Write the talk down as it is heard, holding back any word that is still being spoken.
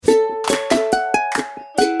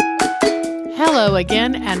Hello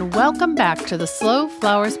again, and welcome back to the Slow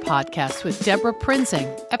Flowers Podcast with Deborah Prinzing,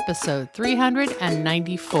 episode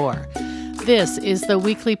 394. This is the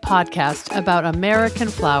weekly podcast about American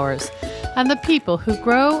flowers and the people who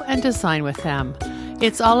grow and design with them.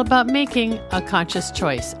 It's all about making a conscious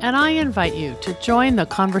choice, and I invite you to join the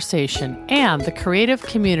conversation and the creative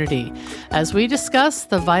community as we discuss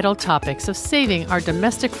the vital topics of saving our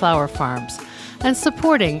domestic flower farms and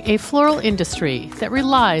supporting a floral industry that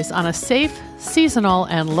relies on a safe, seasonal,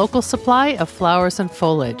 and local supply of flowers and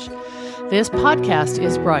foliage. This podcast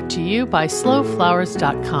is brought to you by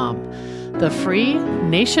slowflowers.com, the free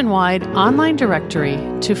nationwide online directory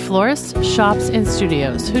to florists, shops, and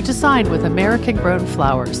studios who design with American-grown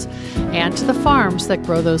flowers, and to the farms that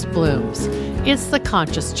grow those blooms. It's the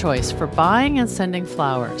conscious choice for buying and sending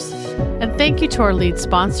flowers. And thank you to our lead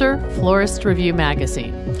sponsor, Florist Review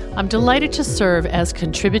Magazine. I'm delighted to serve as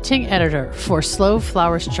contributing editor for Slow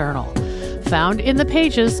Flowers Journal, found in the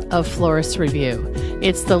pages of Florist Review.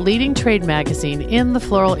 It's the leading trade magazine in the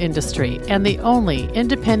floral industry and the only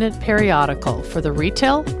independent periodical for the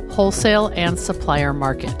retail, wholesale, and supplier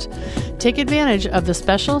market. Take advantage of the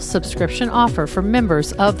special subscription offer for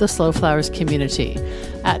members of the Slow Flowers community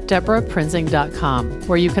at deborahprinzing.com,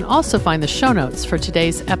 where you can also find the show notes for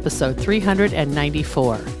today's episode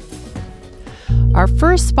 394. Our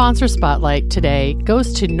first sponsor spotlight today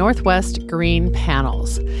goes to Northwest Green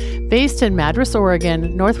Panels. Based in Madras,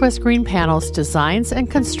 Oregon, Northwest Green Panels designs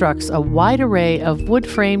and constructs a wide array of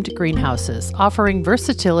wood-framed greenhouses, offering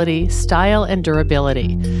versatility, style, and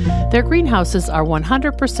durability. Their greenhouses are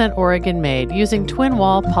 100% Oregon-made using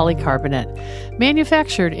twin-wall polycarbonate,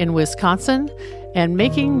 manufactured in Wisconsin, and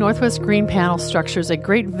making Northwest Green Panel structures a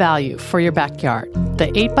great value for your backyard. The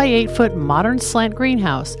 8x8-foot modern slant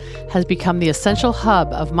greenhouse has become the essential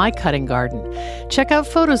hub of my cutting garden. Check out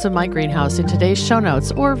photos of my greenhouse in today's show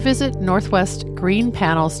notes or visit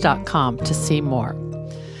northwestgreenpanels.com to see more.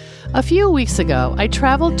 A few weeks ago, I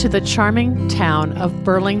traveled to the charming town of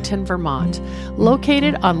Burlington, Vermont,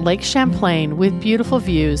 located on Lake Champlain with beautiful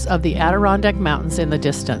views of the Adirondack Mountains in the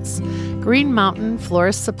distance. Green Mountain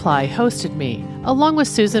Florist Supply hosted me, along with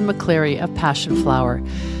Susan McCleary of Passion Flower,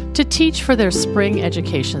 to teach for their spring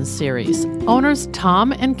education series. Owners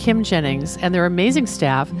Tom and Kim Jennings and their amazing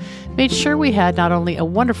staff made sure we had not only a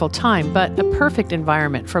wonderful time, but a perfect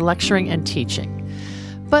environment for lecturing and teaching.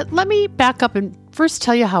 But let me back up and first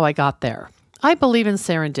tell you how I got there. I believe in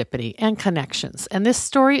serendipity and connections, and this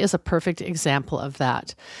story is a perfect example of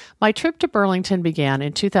that. My trip to Burlington began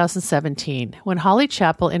in 2017 when Holly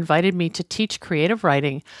Chappell invited me to teach creative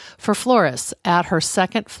writing for florists at her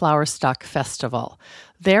second Flower Stock Festival.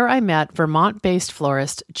 There I met Vermont-based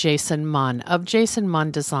florist Jason Munn of Jason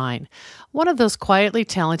Munn Design, one of those quietly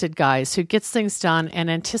talented guys who gets things done and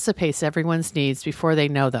anticipates everyone's needs before they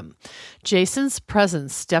know them. Jason's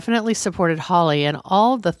presence definitely supported Holly and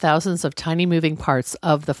all the thousands of tiny moving parts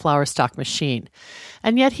of the flower stock machine.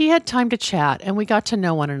 And yet he had time to chat, and we got to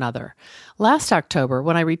know one another. Last October,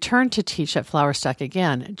 when I returned to teach at Flower Stock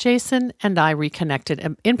again, Jason and I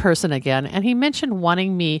reconnected in person again, and he mentioned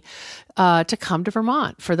wanting me to come to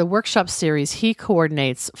Vermont for the workshop series he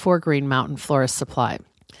coordinates for Green Mountain Florist Supply.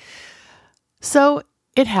 So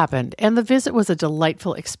it happened, and the visit was a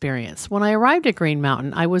delightful experience. When I arrived at Green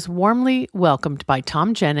Mountain, I was warmly welcomed by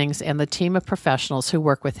Tom Jennings and the team of professionals who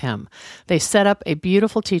work with him. They set up a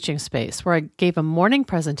beautiful teaching space where I gave a morning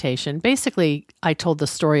presentation. Basically, I told the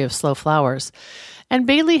story of Slow Flowers. And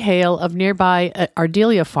Bailey Hale of nearby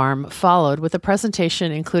Ardelia Farm followed with a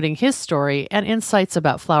presentation including his story and insights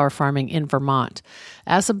about flower farming in Vermont.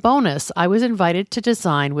 As a bonus, I was invited to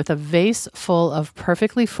design with a vase full of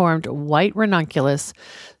perfectly formed white ranunculus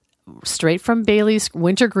straight from Bailey's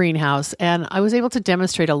winter greenhouse, and I was able to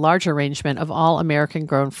demonstrate a large arrangement of all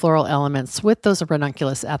American-grown floral elements with those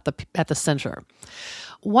ranunculus at the center.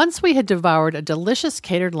 Once we had devoured a delicious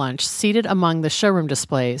catered lunch seated among the showroom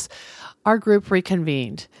displays, our group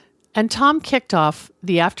reconvened, and Tom kicked off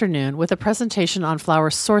the afternoon with a presentation on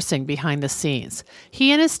flower sourcing behind the scenes.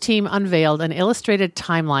 He and his team unveiled an illustrated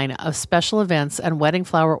timeline of special events and wedding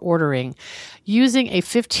flower ordering using a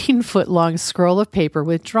 15-foot-long scroll of paper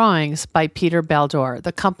with drawings by Peter Baldor,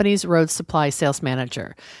 the company's road supply sales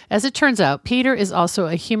manager. As it turns out, Peter is also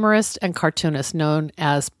a humorist and cartoonist known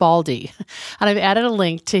as Baldy, and I've added a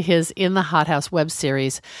link to his In the Hothouse web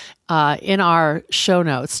series in our show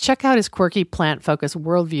notes. Check out his quirky plant-focused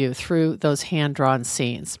worldview through those hand-drawn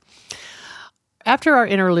scenes. After our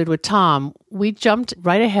interlude with Tom, we jumped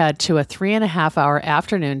right ahead to a 3.5-hour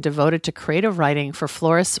afternoon devoted to creative writing for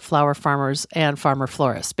florists, flower farmers, and farmer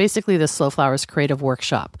florists, basically the Slow Flowers Creative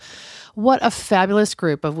Workshop. What a fabulous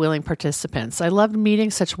group of willing participants. I loved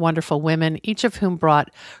meeting such wonderful women, each of whom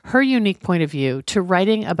brought her unique point of view to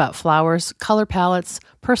writing about flowers, color palettes,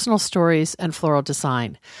 personal stories, and floral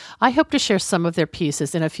design. I hope to share some of their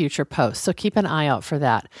pieces in a future post, so keep an eye out for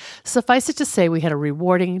that. Suffice it to say, we had a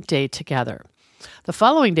rewarding day together. The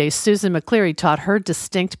following day, Susan McCleary taught her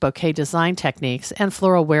distinct bouquet design techniques and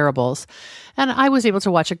floral wearables, and I was able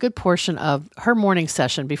to watch a good portion of her morning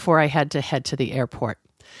session before I had to head to the airport.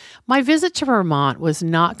 My visit to Vermont was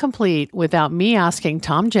not complete without me asking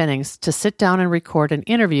Tom Jennings to sit down and record an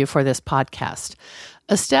interview for this podcast.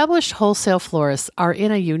 Established wholesale florists are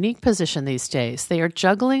in a unique position these days. They are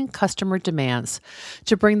juggling customer demands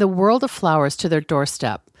to bring the world of flowers to their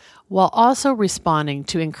doorstep, while also responding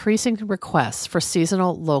to increasing requests for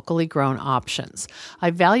seasonal, locally grown options.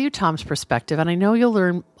 I value Tom's perspective, and I know you'll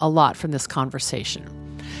learn a lot from this conversation.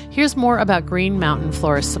 Here's more about Green Mountain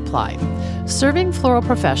Florist Supply. Serving floral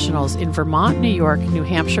professionals in Vermont, New York, New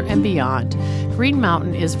Hampshire, and beyond, Green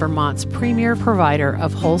Mountain is Vermont's premier provider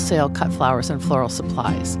of wholesale cut flowers and floral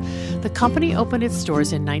supplies. The company opened its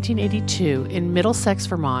doors in 1982 in Middlesex,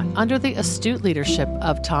 Vermont, under the astute leadership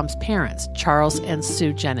of Tom's parents, Charles and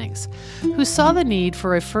Sue Jennings, who saw the need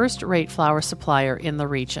for a first-rate flower supplier in the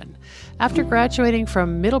region. After graduating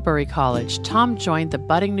from Middlebury College, Tom joined the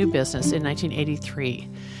budding new business in 1983,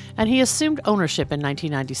 and he assumed ownership in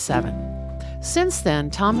 1997. Since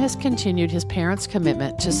then, Tom has continued his parents'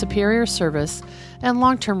 commitment to superior service and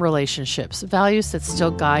long-term relationships, values that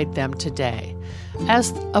still guide them today.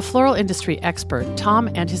 As a floral industry expert, Tom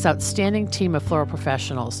and his outstanding team of floral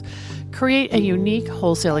professionals create a unique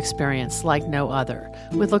wholesale experience like no other,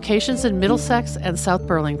 with locations in Middlesex and South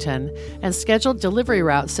Burlington and scheduled delivery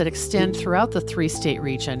routes that extend throughout the three-state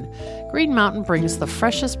region. Green Mountain brings the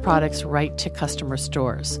freshest products right to customers'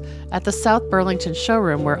 doors. At the South Burlington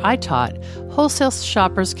showroom where I taught, wholesale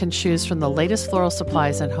shoppers can choose from the latest floral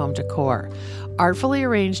supplies and home decor. Artfully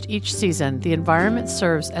arranged each season, the environment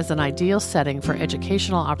serves as an ideal setting for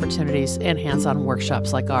educational opportunities and hands-on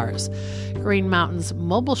workshops like ours. Green Mountain's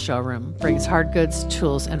mobile showroom brings hard goods,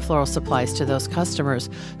 tools, and floral supplies to those customers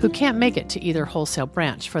who can't make it to either wholesale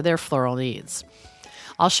branch for their floral needs.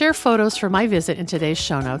 I'll share photos from my visit in today's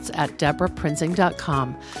show notes at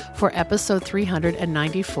deborahprinzing.com for episode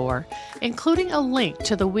 394, including a link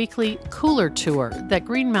to the weekly Cooler Tour that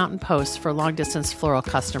Green Mountain posts for long-distance floral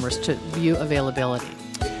customers to view availability.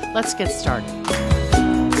 Let's get started.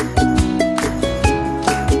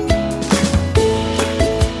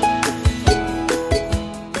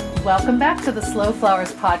 Welcome back to the Slow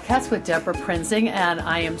Flowers podcast with Deborah Prinzing, and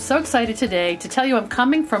I am so excited today to tell you I'm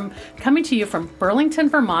coming to you from Burlington,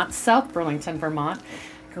 Vermont, South Burlington, Vermont,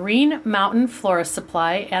 Green Mountain Florist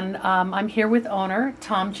Supply, and I'm here with owner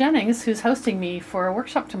Tom Jennings, who's hosting me for a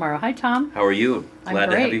workshop tomorrow. Hi, Tom. How are you?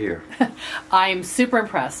 Glad to have you here. I'm super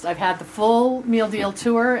impressed. I've had the full meal deal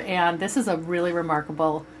tour, and this is a really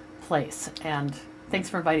remarkable place, and thanks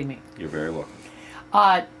for inviting me. You're very welcome.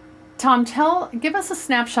 Tom, give us a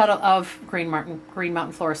snapshot of Green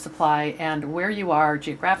Mountain Florist Supply and where you are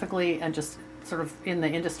geographically and just sort of in the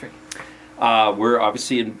industry. We're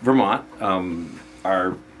obviously in Vermont.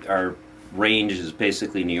 Our range is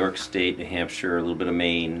basically New York State, New Hampshire, a little bit of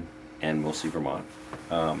Maine, and mostly Vermont.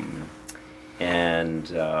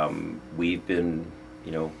 We've been,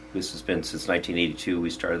 this has been since 1982 we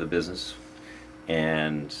started the business.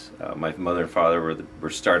 And my mother and father were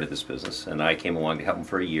started this business, and I came along to help them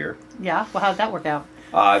for a year. Yeah? Well, how did that work out?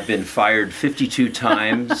 I've been fired 52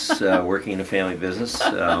 times working in a family business.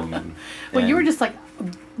 Well, you were just like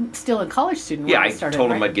still a college student when you started, I told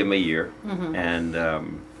right? them I'd give them a year. Mm-hmm.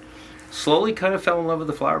 And slowly kind of fell in love with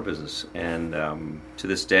the flower business. And to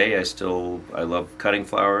this day, I love cutting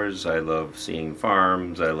flowers. I love seeing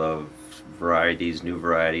farms. I love new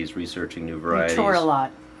varieties, researching new varieties. You tour a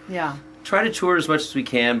lot. Yeah. Try to tour as much as we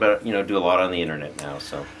can, but do a lot on the internet now.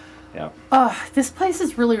 So, yeah. This place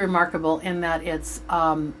is really remarkable in that it's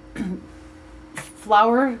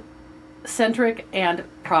flower centric and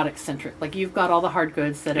product centric. Like you've got all the hard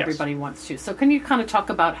goods that everybody wants to. So, can you kind of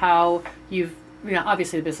talk about how you've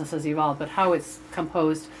obviously the business has evolved, but how it's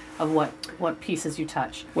composed of what pieces you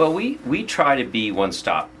touch? Well, we try to be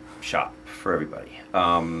one-stop shop for everybody.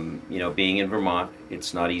 Being in Vermont,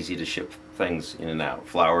 it's not easy to ship things in and out.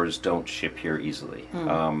 Flowers don't ship here easily. You're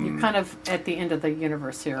kind of at the end of the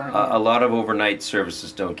universe here, aren't you? A lot of overnight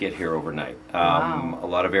services don't get here overnight. Wow. A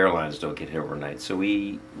lot of airlines don't get here overnight. So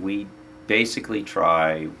we basically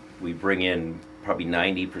we bring in probably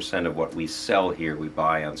 90% of what we sell here, we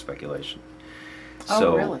buy on speculation.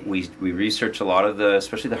 So really? we research a lot of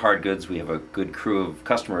especially the hard goods. We have a good crew of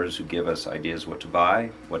customers who give us ideas what to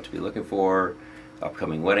buy, what to be looking for.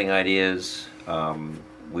 upcoming wedding ideas.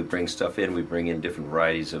 We bring stuff in. We bring in different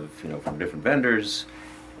varieties of, from different vendors.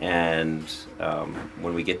 And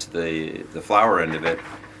when we get to the flower end of it,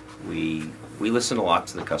 we listen a lot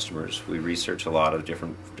to the customers. We research a lot of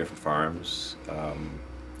different farms.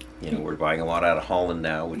 We're buying a lot out of Holland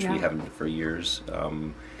now, which we haven't for years.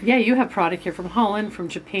 You have product here from Holland, from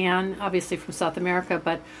Japan, obviously from South America,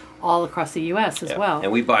 but all across the U.S. as well.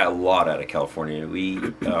 And we buy a lot out of California.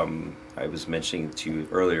 I was mentioning to you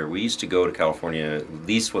earlier, we used to go to California at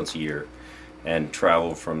least once a year and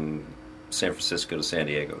travel from San Francisco to San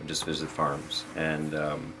Diego and just visit farms. And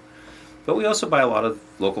but we also buy a lot of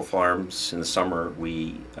local farms in the summer.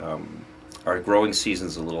 Our growing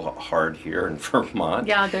season's a little hard here in Vermont.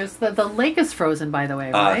 Yeah, there's the lake is frozen, by the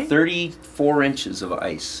way, right? 34 inches of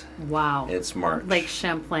ice. Wow. It's March. Lake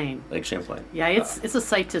Champlain. Yeah, it's a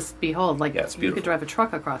sight to behold. Like, it's beautiful. You could drive a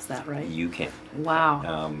truck across that, right? You can.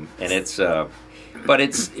 Wow. And it's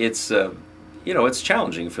it's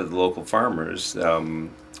challenging for the local farmers.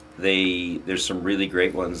 There's some really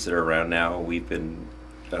great ones that are around now. We've been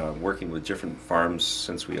working with different farms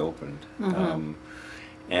since we opened. Mm-hmm.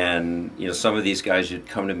 And some of these guys would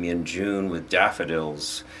come to me in June with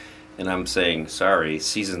daffodils, and I'm saying, sorry,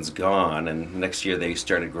 season's gone. And next year they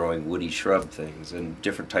started growing woody shrub things and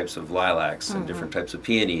different types of lilacs and different types of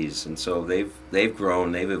peonies. And so they've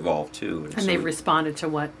grown, they've evolved too. And they've responded to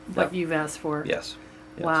what you've asked for. Yes.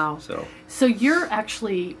 Wow. So you're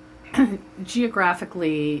actually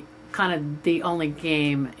geographically kind of the only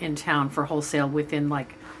game in town for wholesale within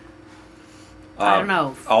I don't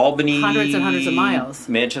know, Albany, hundreds and hundreds of miles.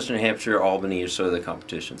 Manchester, New Hampshire, Albany are sort of the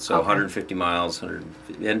competition. So 150 miles, and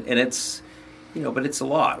it's, but it's a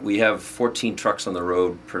lot. We have 14 trucks on the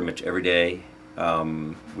road pretty much every day.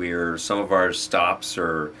 Some of our stops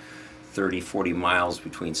are 30, 40 miles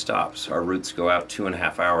between stops. Our routes go out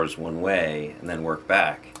 2.5 hours one way and then work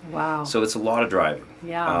back. Wow. So it's a lot of driving.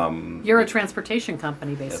 Yeah. You're a transportation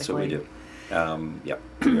company, basically. That's what we do. Yep.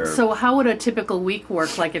 So how would a typical week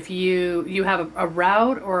work? Like if you have a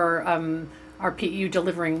route, or are you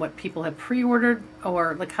delivering what people have pre-ordered,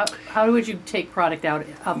 or how would you take product out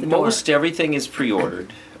the door? Most everything is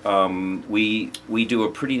pre-ordered. We do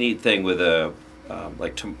a pretty neat thing with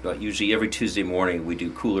usually every Tuesday morning we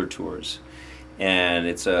do cooler tours, and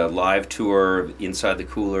it's a live tour inside the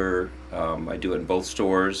cooler. I do it in both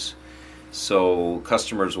stores, so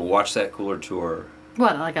customers will watch that cooler tour.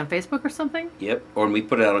 What, like on Facebook or something? Yep, or we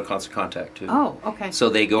put it out on Constant Contact too. Oh, okay. So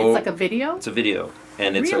they go. It's like a video. It's a video,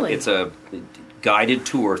 and it's a guided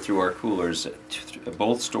tour through our coolers at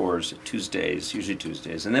both stores usually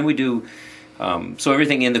Tuesdays, and then we do. So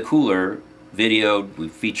everything in the cooler, videoed. We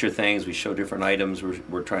feature things. We show different items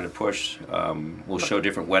we're trying to push. We'll show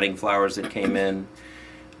different wedding flowers that came in.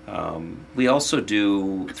 We also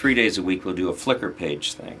do 3 days a week. We'll do a Flickr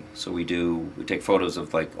page thing. So we take photos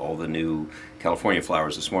of all the new California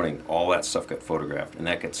flowers this morning. All that stuff got photographed and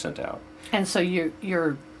that gets sent out. And so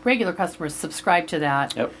your regular customers subscribe to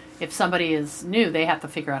that. Yep. If somebody is new, they have to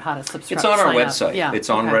figure out how to subscribe. It's on our website. Yeah. It's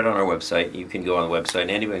right on our website. You can go on the website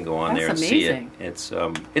and anyone can go on there and amazing. See it.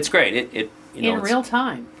 It's great. In real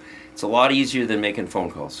time. It's a lot easier than making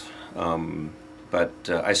phone calls. But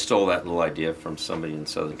I stole that little idea from somebody in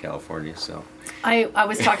Southern California. So I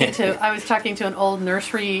was talking to an old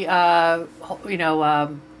nursery, plant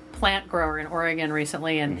grower in Oregon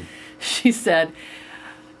recently, and she said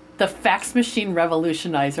the fax machine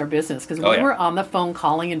revolutionized our business because we were on the phone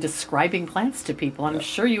calling and describing plants to people. I'm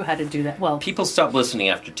sure you had to do that. Well, people stop listening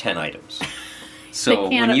after 10 items. So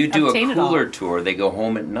when you do a cooler tour, they go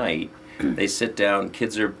home at night. They sit down.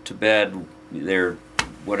 Kids are to bed. They're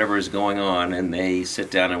whatever is going on, and they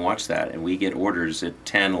sit down and watch that. And we get orders at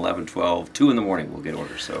 10, 11, 12, 2 in the morning we'll get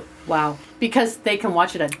orders. So wow. Because they can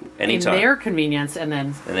watch it in their convenience,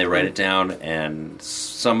 and they write it down. And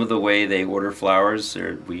some of the way they order flowers,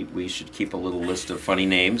 we should keep a little list of funny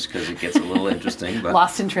names because it gets a little interesting. But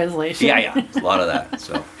lost in translation. Yeah, a lot of that.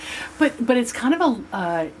 So, but it's kind of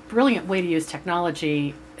a brilliant way to use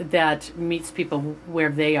technology that meets people where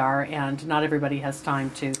they are, and not everybody has time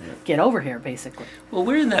to get over here, basically. Well,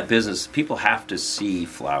 we're in that business. People have to see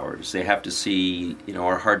flowers. They have to see,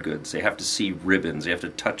 our hard goods. They have to see ribbons. They have to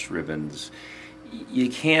touch ribbons. You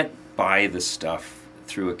can't buy the stuff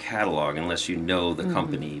through a catalog unless you know the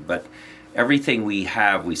company. But everything we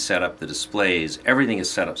have, we set up the displays. Everything is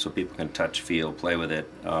set up so people can touch, feel, play with it.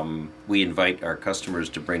 We invite our customers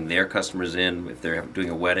to bring their customers in if they're doing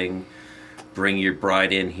a wedding. Bring your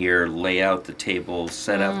bride in here, lay out the table,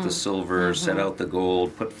 set out the silver, set out the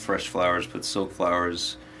gold, put fresh flowers, put silk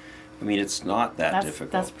flowers. I mean, it's not that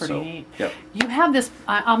difficult. That's pretty neat. Yep. You have this,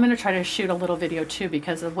 I'm going to try to shoot a little video too,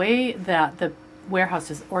 because the way that the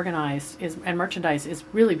warehouse is organized and merchandise is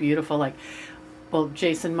really beautiful. Like, well,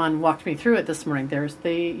 Jason Munn walked me through it this morning. There's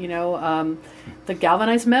the the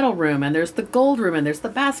galvanized metal room, and there's the gold room, and there's the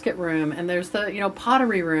basket room, and there's the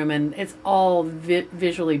pottery room, and it's all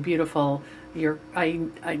visually beautiful. Your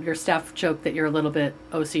staff joked that you're a little bit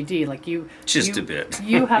OCD, like a bit.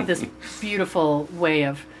 You have this beautiful way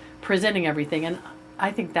of presenting everything, and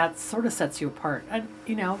I think that sort of sets you apart. And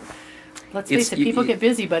let's face it, people get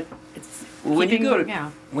busy, but it's when you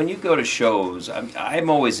go to shows. I'm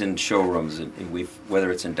always in showrooms, and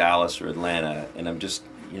whether it's in Dallas or Atlanta, and I'm just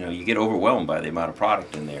you get overwhelmed by the amount of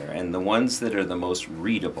product in there, and the ones that are the most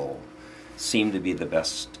readable seem to be the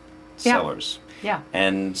best sellers. Yeah.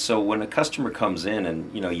 And so when a customer comes in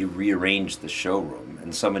and you rearrange the showroom,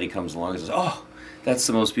 and somebody comes along and says, "Oh, that's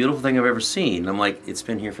the most beautiful thing I've ever seen," I'm like, "It's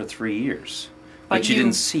been here for 3 years." But you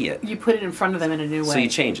didn't see it. You put it in front of them in a new way. So you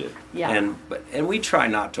change it. Yeah. And we try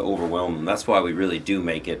not to overwhelm them. That's why we really do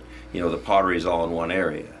make it, the pottery is all in one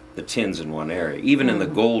area. The tin's in one area. Even in the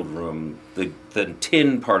gold room, the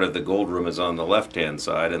tin part of the gold room is on the left-hand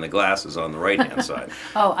side and the glass is on the right-hand side.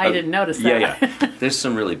 Oh, I didn't notice that. Yeah. There's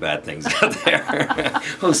some really bad things out there.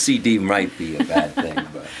 OCD might be a bad thing,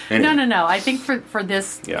 but anyway. No. I think for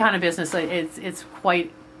this kind of business, it's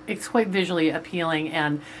quite visually appealing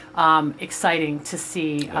and exciting to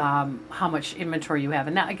see how much inventory you have.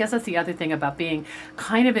 And I guess that's the other thing about being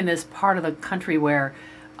kind of in this part of the country where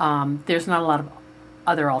there's not a lot of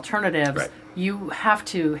other alternatives. Right. You have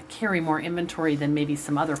to carry more inventory than maybe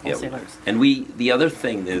some other wholesalers. Yeah. And the other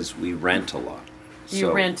thing is we rent a lot.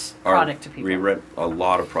 You rent product to people. We rent a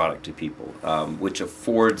lot of product to people, which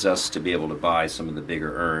affords us to be able to buy some of the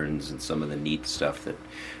bigger urns and some of the neat stuff that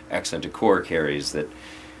Accent Decor carries.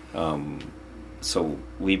 So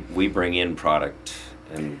we bring in product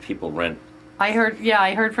and people rent. I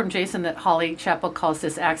heard from Jason that Holly Chappell calls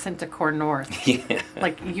this Accent Decor North. Yeah.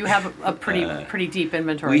 Like you have a pretty deep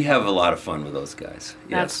inventory. We have a lot of fun with those guys.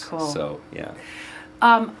 That's yes. cool. So yeah.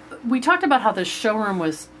 We talked about how the showroom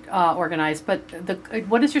was organized, but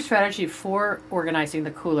what is your strategy for organizing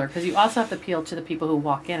the cooler? Because you also have to appeal to the people who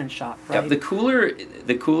walk in and shop, right? Yeah, the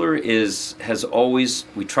cooler has always,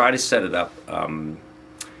 we try to set it up.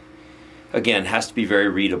 Again, has to be very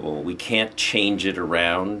readable. We can't change it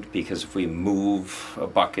around because if we move a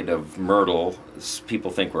bucket of Myrtle,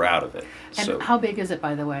 people think we're out of it. And how big is it,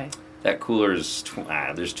 by the way? That cooler is,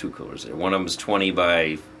 there's two coolers there. One of them is 20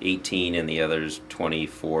 by 18 and the other is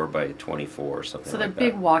 24 by 24 or something like that. So they're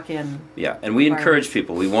big walk-in. Yeah, and we encourage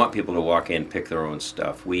people. We want people to walk in, pick their own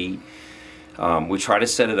stuff. We try to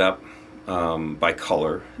set it up by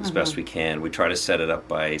color as best we can. We try to set it up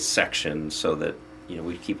by section so that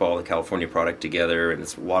we keep all the California product together, and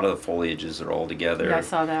it's a lot of the foliages are all together. Yeah, I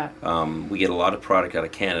saw that. We get a lot of product out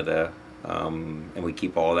of Canada, and we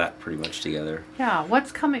keep all that pretty much together. Yeah,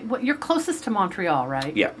 what's coming? You're closest to Montreal,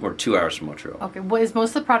 right? Yeah, we're 2 hours from Montreal. Okay, is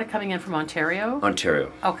most of the product coming in from Ontario?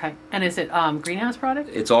 Ontario. Okay, and is it greenhouse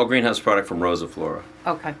product? It's all greenhouse product from Rosa Flora.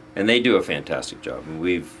 Okay. And they do a fantastic job.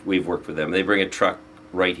 We've worked with them. They bring a truck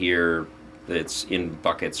right here that's in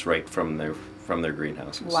buckets right from their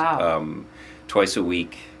greenhouses. Wow. Twice a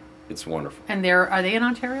week. It's wonderful. And are they in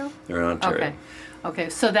Ontario? They're in Ontario. Okay.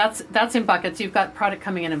 So that's in buckets. You've got product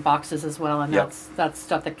coming in boxes as well, and that's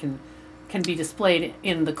stuff that can be displayed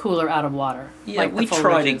in the cooler out of water. Yeah, like we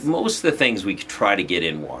try to. Most of the things we try to get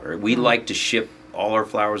in water. We like to ship all our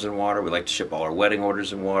flowers in water. We like to ship all our wedding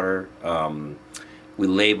orders in water. We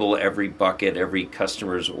label every bucket, every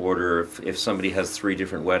customer's order. If somebody has 3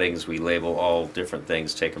 different weddings, we label all different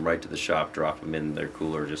things, take them right to the shop, drop them in their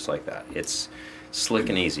cooler just like that. It's slick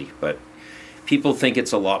and easy, but people think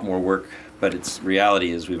it's a lot more work, but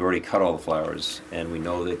reality is we've already cut all the flowers, and we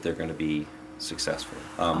know that they're going to be successful.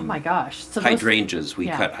 Oh my gosh. So hydrangeas, we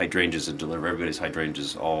cut hydrangeas and deliver everybody's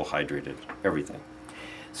hydrangeas all hydrated, everything.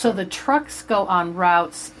 So the trucks go on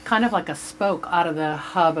routes kind of like a spoke out of the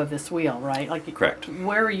hub of this wheel, right? Correct.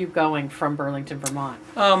 Where are you going from Burlington, Vermont?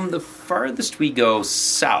 The farthest we go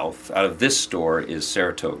south out of this store is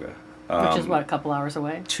Saratoga. Which is, a couple hours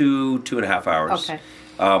away? 2.5 hours. Okay.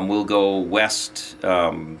 We'll go west.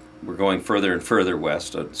 We're going further and further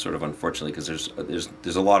west, sort of unfortunately, because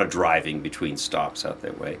there's a lot of driving between stops out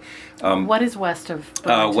that way. What is west of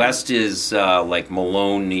Burlington? West is like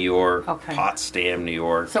Malone, New York, Potsdam, New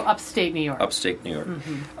York. So upstate New York. Upstate New York.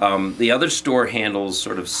 Mm-hmm. The other store handles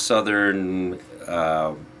sort of southern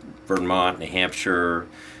Vermont, New Hampshire,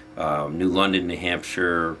 New London, New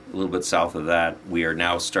Hampshire, a little bit south of that. We are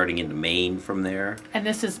now starting into Maine from there. And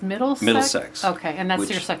this is Middlesex? Middlesex. Okay, and that's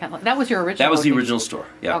your second. That was your original. That was location. the original store.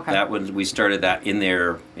 Yeah, okay. That was, we started that in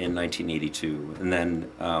there in 1982, and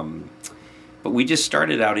then But we just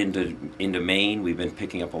started out into Maine. We've been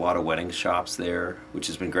picking up a lot of wedding shops there, which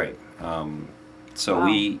has been great. So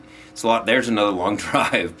Wow. it's a lot. There's another long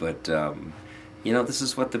drive, but this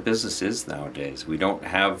is what the business is nowadays. We don't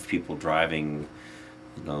have people driving,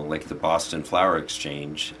 like the Boston Flower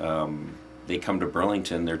Exchange. They come to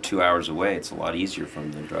Burlington. They're 2 hours away. It's a lot easier for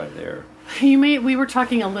them to drive there. We were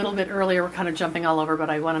talking a little bit earlier. We're kind of jumping all over, but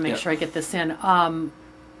I want to make Yeah. sure I get this in.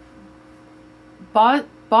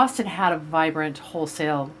 Boston had a vibrant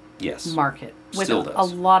wholesale Yes. market with Still a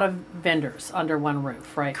does. lot of vendors under one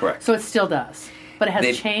roof, right? Correct. So it still does, but it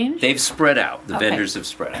has changed. They've spread out. The Okay. vendors have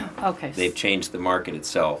spread out. Okay. They've changed the market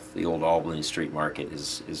itself. The old Albany Street market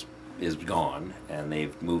is gone, and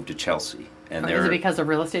they've moved to Chelsea. And Is it because of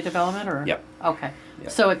real estate development, or? Yep. Okay.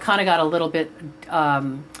 Yep. So it kind of got a little bit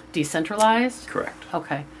decentralized. Correct.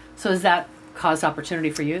 Okay. So does that cause opportunity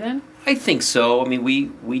for you then? I think so. I mean,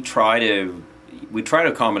 we try to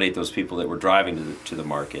accommodate those people that were driving to the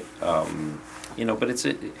market. But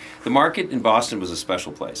the market in Boston was a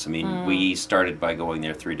special place. I mean, we started by going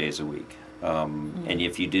there 3 days a week, and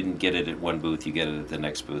if you didn't get it at one booth, you get it at the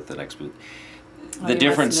next booth. Oh, The you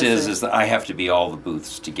difference must miss it. is that I have to be all the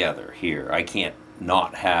booths together here. I can't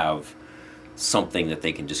not have something that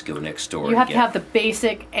they can just go next door. You have and to have the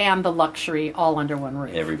basic and the luxury all under one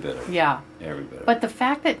roof. every bit of it. Yeah. Every bit of But the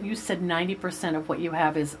fact that you said 90% of what you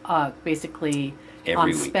have is basically it. on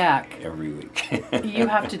Every week. spec, Every week. you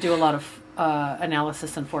have to do a lot of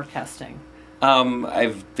analysis and forecasting.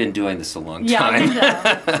 I've been doing this a long Yeah, I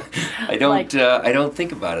time. know. I don't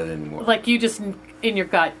think about it anymore. Like you just in your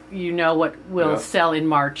gut, you know what will Yeah. sell in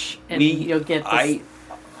March, and you'll get this.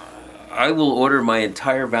 I will order my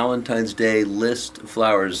entire Valentine's Day list of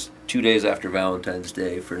flowers 2 days after Valentine's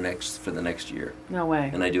Day for the next year, No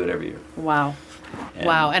way. and I do it every year. Wow. And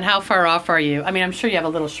Wow. And how far off are you? I mean, I'm sure you have a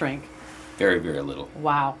little shrink. Very, very little.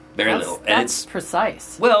 Wow. Very That's- little. And That's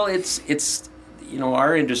precise. Well, it's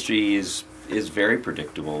our industry is very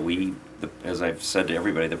predictable. As I've said to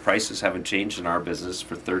everybody, the prices haven't changed in our business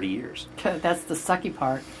for 30 years. That's the sucky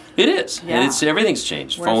part. It is. Yeah. And everything's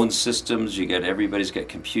changed. Whereas- Phone systems, everybody's got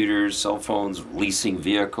computers, cell phones, leasing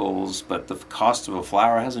vehicles, but the cost of a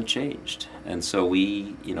flower hasn't changed. And so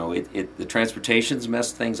the transportation's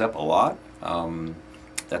messed things up a lot.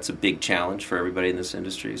 That's a big challenge for everybody in this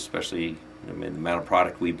industry, especially the amount of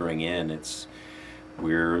product we bring in.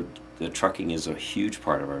 The trucking is a huge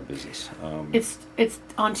part of our business. It's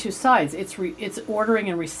on two sides. It's ordering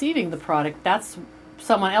and receiving the product. That's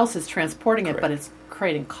someone else is transporting it, Correct. but it's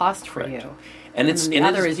creating cost for Correct. you. And the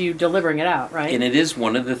other is you delivering it out, right? And it is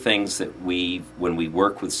one of the things that when we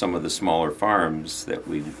work with some of the smaller farms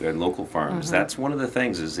and local farms, Mm-hmm. that's one of the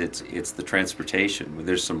things is it's the transportation.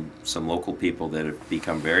 There's some local people that have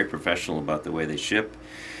become very professional about the way they ship.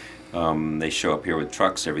 They show up here with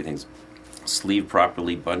trucks. Everything's sleeved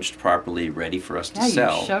properly, bunched properly, ready for us to yeah,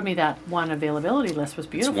 sell. you showed me that one availability list was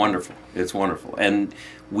beautiful. It's wonderful. It's wonderful. And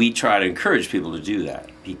we try to encourage people to do that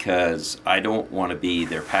because I don't want to be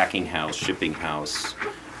their packing house, shipping house.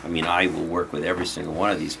 I mean, I will work with every single one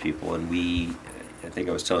of these people. And I think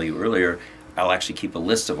I was telling you earlier, I'll actually keep a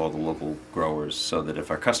list of all the local growers so that if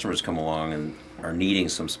our customers come along and are needing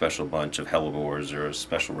some special bunch of hellebores or a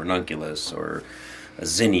special ranunculus or a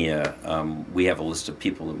zinnia, we have a list of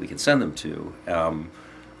people that we can send them to.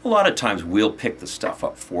 A lot of times we'll pick the stuff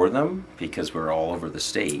up for them because we're all over the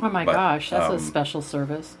state. Oh my But, gosh, that's a special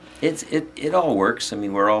service. It all works. I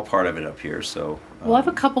mean, we're all part of it up here. So Well, I have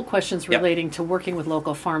a couple questions Yep. relating to working with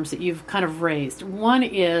local farms that you've kind of raised. One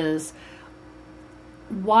is,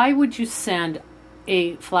 why would you send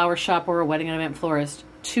a flower shop or a wedding and event florist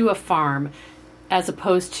to a farm as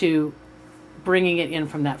opposed to bringing it in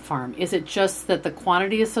from that farm? Is it just that the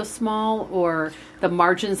quantity is so small or the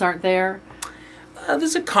margins aren't there?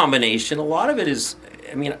 there's a combination. A lot of it is,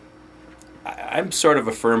 I mean, I'm sort of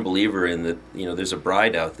a firm believer in that, there's a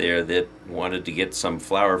bride out there that wanted to get some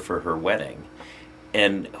flower for her wedding.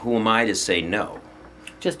 And who am I to say no?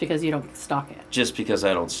 Just because you don't stock it. Just because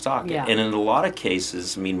I don't stock it. Yeah. And in a lot of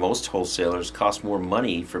cases, I mean, most wholesalers cost more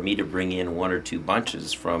money for me to bring in one or two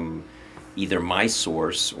bunches from either my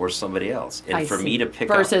source or somebody else. And I for see. me to pick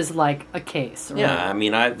up... Versus like a case. Right? Yeah, I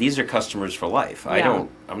mean, these are customers for life. Yeah.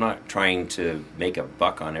 I'm not trying to make a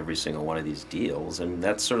buck on every single one of these deals, and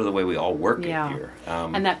that's sort of the way we all work Yeah. it here.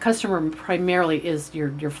 And that customer primarily is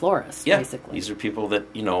your florist, yeah, basically. these are people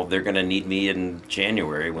that they're going to need me in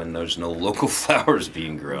January when there's no local flowers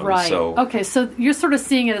being grown. Right. So Okay, so you're sort of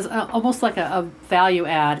seeing it as almost like a value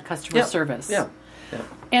add customer yeah, service. Yeah. Yeah.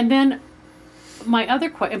 And then my other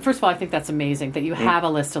question, first of all, I think that's amazing that you have a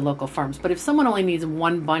list of local farms. But if someone only needs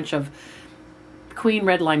one bunch of Queen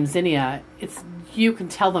Red Lime Zinnia, you can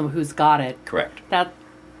tell them who's got it. Correct. That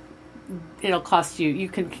it'll cost you.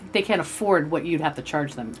 They can't afford what you'd have to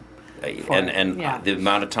charge them. The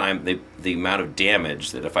amount of time, the amount of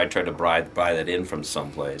damage that if I try to buy that in from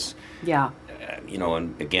someplace,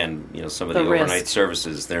 and again, some of the overnight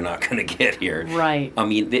services they're not going to get here, right? I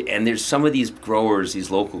mean, and there's some of these growers, these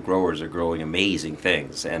local growers are growing amazing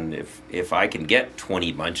things, and if I can get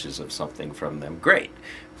 20 bunches of something from them, great.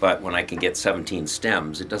 But when I can get 17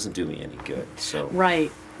 stems, it doesn't do me any good. So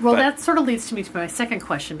right. Well, that sort of leads me to my second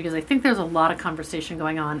question, because I think there's a lot of conversation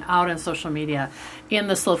going on out on social media in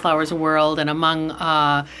the slow flowers world and among,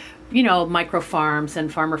 micro farms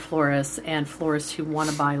and farmer florists and florists who want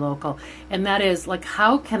to buy local. And that is, like,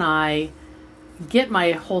 how can I get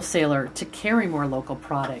my wholesaler to carry more local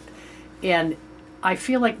product? And I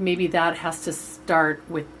feel like maybe that has to start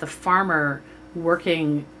with the farmer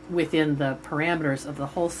working within the parameters of the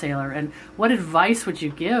wholesaler. And what advice would you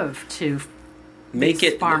give to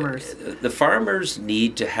farmers? The farmers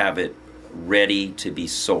need to have it ready to be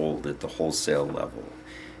sold at the wholesale level.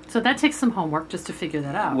 So that takes some homework just to figure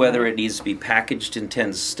that out. Whether it needs to be packaged in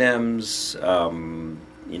 10 stems, the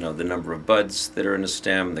number of buds that are in a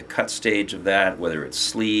stem, the cut stage of that, whether it's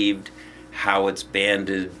sleeved, how it's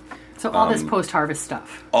banded. So all this post-harvest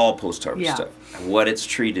stuff. All post-harvest stuff. What it's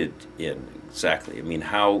treated in, exactly. I mean,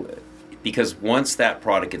 because once that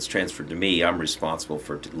product gets transferred to me, I'm responsible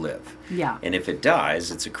for it to live. Yeah. And if it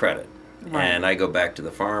dies, it's a credit. Right. And I go back to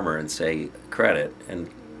the farmer and say credit,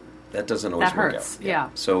 and that doesn't always work out. That hurts, yeah.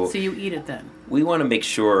 So you eat it then. We want to make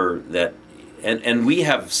sure that, and we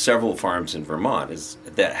have several farms in Vermont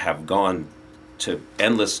that have gone to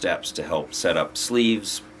endless steps to help set up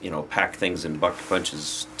sleeves, pack things in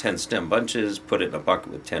bunches, 10 stem bunches, put it in a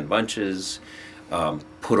bucket with 10 bunches,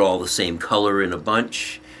 put all the same color in a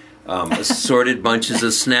bunch. Assorted bunches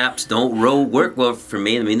of snaps don't work well for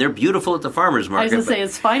me. I mean, they're beautiful at the farmer's market. I was going to say,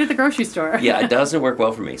 it's fine at the grocery store. Yeah, it doesn't work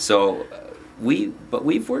well for me. So we've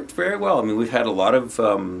worked very well. I mean, we've had a lot of,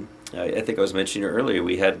 I think I was mentioning earlier,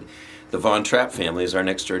 we had the Von Trapp family as our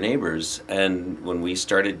next door neighbors. And when we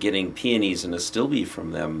started getting peonies and astilbe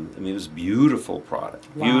from them, I mean, it was a beautiful product.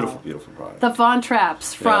 Wow. Beautiful, beautiful product. The Von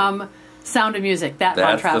Trapps from Sound of Music,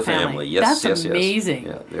 Von Trapp family. Yes, that's amazing.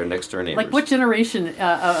 Yes. Yeah, they're next door neighbors. Like, what generation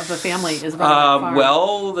of a family is running that farm?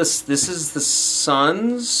 Well, this is the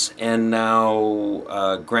sons and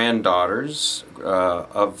now granddaughters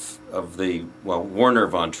of the Warner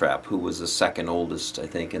Von Trapp, who was the second oldest, I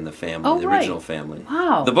think, in the family, original family.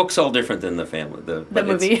 Wow. The book's all different than the family. The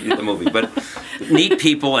movie. The movie, but neat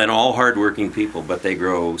people and all hardworking people. But they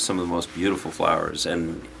grow some of the most beautiful flowers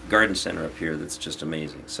and garden center up here that's just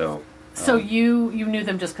amazing. So you knew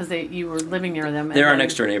them just because you were living near them. They're our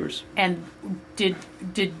next door neighbors. And did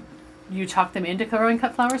you talk them into growing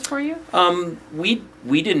cut flowers for you?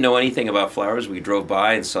 We didn't know anything about flowers. We drove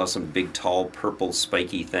by and saw some big, tall, purple,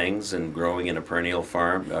 spiky things and growing in a perennial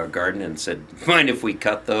farm garden, and said, "Mind if we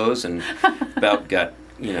cut those?" And about got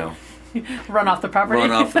run off the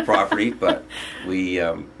property. But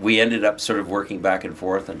we ended up sort of working back and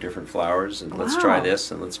forth on different flowers, and let's try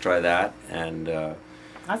this and let's try that, and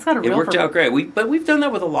that's got it worked out great. But we've done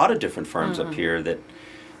that with a lot of different farms up here. That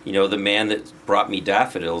the man that brought me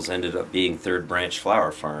daffodils ended up being Third Branch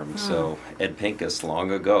Flower Farm. So Ed Pincus,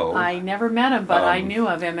 long ago. I never met him, but I knew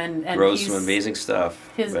of him, and grows some amazing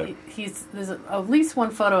stuff. There's at least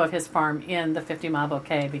one photo of his farm in the 50 Mile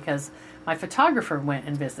Bouquet because my photographer went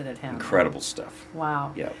and visited him. Incredible stuff.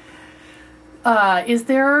 Wow. Yeah. Is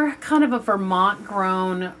there kind of a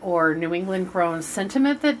Vermont-grown or New England-grown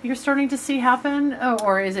sentiment that you're starting to see happen,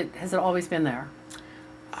 or has it always been there?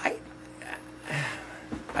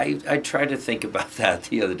 I tried to think about that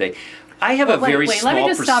the other day. I have a very small... Let me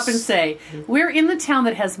just stop and say, we're in the town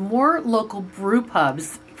that has more local brew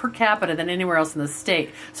pubs per capita than anywhere else in the state.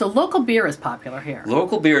 So local beer is popular here.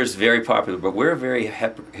 Local beer is very popular, but we're a very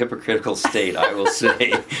hypocritical state, I will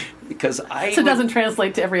say, because it doesn't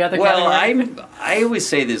translate to every other category. I always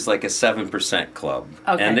say there's like a 7% club,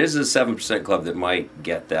 and there's a 7% club that might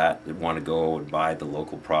get that want to go and buy the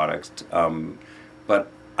local products, but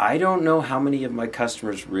I don't know how many of my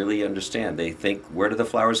customers really understand. They think, where do the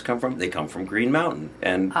flowers come from? They come from Green Mountain,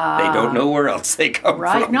 and they don't know where else they come from.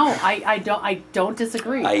 Right? No, I don't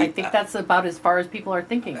disagree. I think that's about as far as people are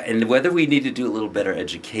thinking. And whether we need to do a little better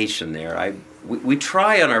education there, we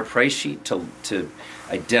try on our price sheet to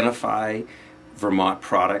identify Vermont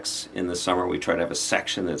products. In the summer, we try to have a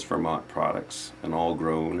section that's Vermont products and all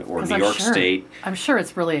grown, or New York State. I'm sure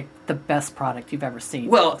it's really the best product you've ever seen.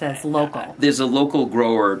 Well, that's local. There's a local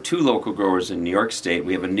grower, 2 local growers in New York State.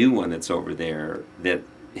 We have a new one that's over there that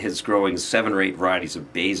is growing 7 or 8 varieties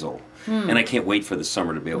of basil, and I can't wait for the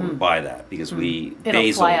summer to be able to buy that because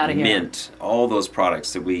basil, mint, all those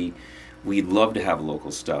products that we love to have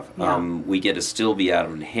local stuff. Yeah. We get Astilbe out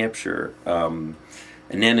of New Hampshire.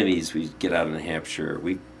 Anemones we get out of New Hampshire.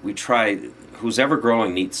 We try. Who's ever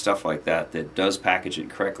growing neat stuff like that does package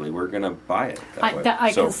it correctly, we're going to buy it that way.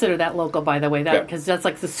 I consider that local, by the way, because that's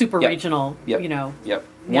like the super regional, Yep. Yeah.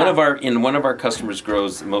 One of our customers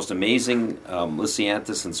grows the most amazing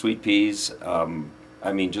Lisianthus and sweet peas.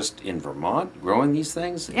 Just in Vermont, growing these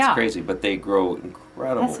things, it's crazy. But they grow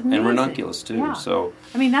incredible, and ranunculus too. Yeah. So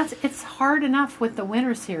it's hard enough with the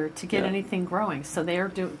winters here to get anything growing. So they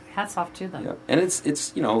are hats off to them. Yeah. And it's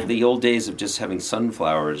the old days of just having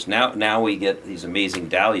sunflowers. Now we get these amazing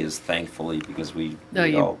dahlias, thankfully, because we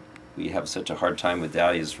have such a hard time with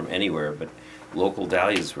dahlias from anywhere, but. Local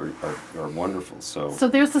dahlias are wonderful. So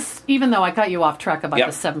there's this. Even though I got you off track about the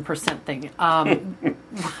 7% thing,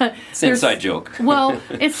 it's an inside joke. Well,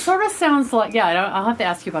 it sort of sounds like I'll have to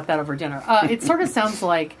ask you about that over dinner. It sort of sounds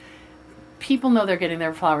like people know they're getting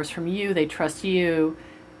their flowers from you. They trust you,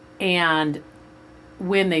 and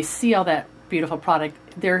when they see all that beautiful product,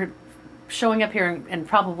 they're showing up here and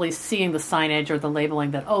probably seeing the signage or the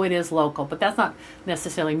labeling that it is local, but that's not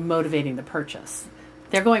necessarily motivating the purchase.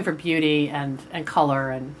 They're going for beauty and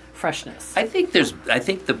color and freshness. I think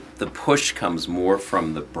the push comes more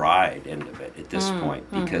from the bride end of it at this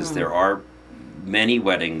point, because there are many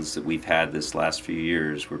weddings that we've had this last few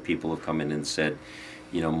years where people have come in and said,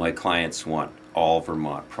 my clients want all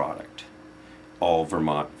Vermont product, all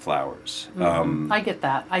Vermont flowers. I get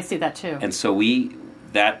that. I see that too. And so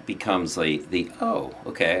that becomes I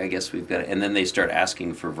guess we've got it. And then they start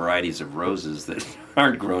asking for varieties of roses that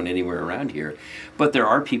aren't grown anywhere around here. But there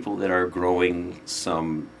are people that are growing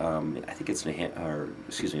some, I think it's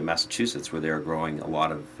Massachusetts, where they're growing a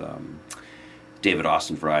lot of David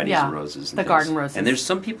Austin varieties of roses. And the garden roses. And there's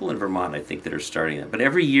some people in Vermont, I think, that are starting that. But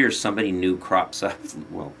every year somebody new crops up.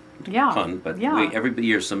 Well, fun, but every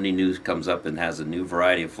year somebody new comes up and has a new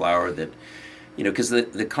variety of flower that... because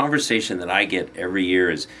the conversation that I get every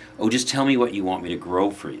year is, just tell me what you want me to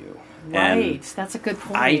grow for you. Right, and that's a good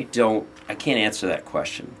point. I can't answer that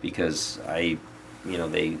question because I've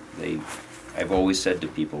always said to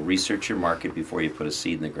people, research your market before you put a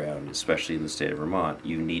seed in the ground, especially in the state of Vermont.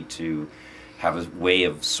 You need to have a way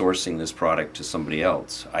of sourcing this product to somebody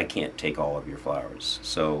else. I can't take all of your flowers.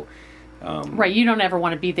 So, right, you don't ever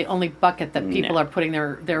want to be the only bucket that people are putting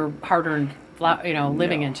their hard-earned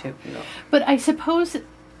living into. No. But I suppose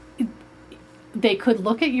they could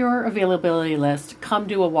look at your availability list, come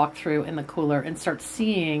do a walkthrough in the cooler, and start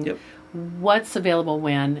seeing what's available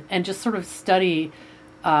when, and just sort of study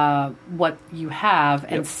what you have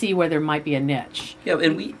and see where there might be a niche. Yeah,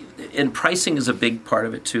 and pricing is a big part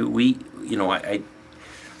of it too.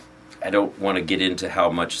 I don't want to get into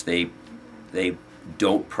how much they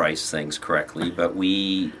don't price things correctly, but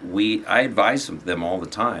I advise them all the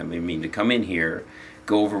time. To come in here,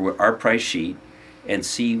 go over our price sheet, and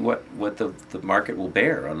see what the market will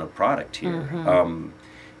bear on a product here.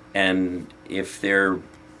 And if they're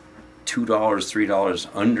 $2, $3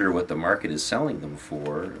 under what the market is selling them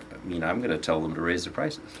for, I'm going to tell them to raise their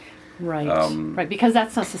prices. Right, right, because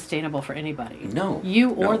that's not sustainable for anybody. No.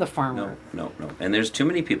 Or the farmer. No. And there's too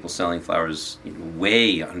many people selling flowers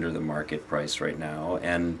way under the market price right now,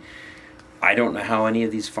 and I don't know how any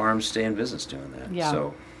of these farms stay in business doing that. Yeah.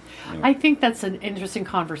 So, I think that's an interesting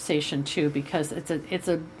conversation too, because there's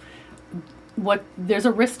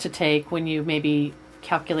a risk to take when you maybe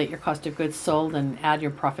calculate your cost of goods sold and add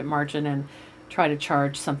your profit margin and try to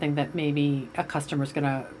charge something that maybe a customer's going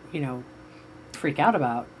to, freak out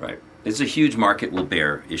about. Right. It's a huge market will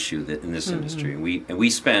bear issue that in this industry. And we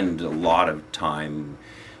spend a lot of time,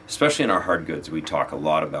 especially in our hard goods, we talk a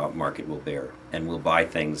lot about market will bear, and we'll buy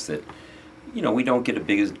things that, we don't get a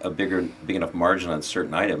big enough margin on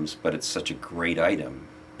certain items, but it's such a great item,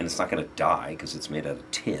 and it's not going to die because it's made out of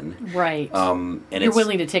tin. Right. And you're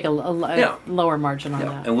willing to take a lower margin on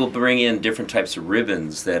that. And we'll bring in different types of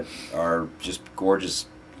ribbons that are just gorgeous,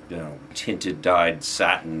 tinted, dyed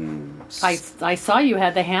satin. I saw you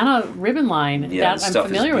had the Hannah ribbon line. Yeah, I'm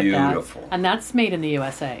familiar with that. That. And that's made in the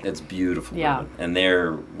USA. It's beautiful. Yeah. Ribbon.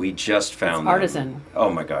 And we just found artisan. Oh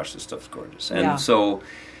my gosh, this stuff's gorgeous. And so,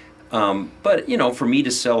 but for me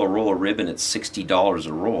to sell a roll of ribbon at $60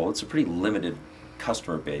 a roll, it's a pretty limited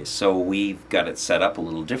customer base. So we've got it set up a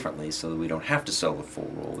little differently so that we don't have to sell the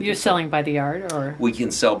full roll. You're selling by the yard, or we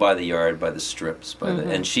can sell by the yard, by the strips,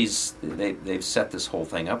 and they've set this whole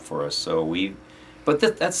thing up for us. So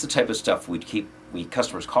that's the type of stuff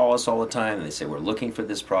customers call us all the time and they say, we're looking for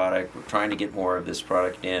this product, we're trying to get more of this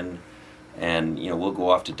product in. And, we'll go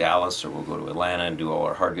off to Dallas or we'll go to Atlanta and do all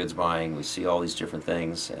our hard goods buying. We see all these different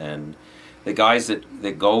things. And the guys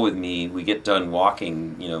that go with me, we get done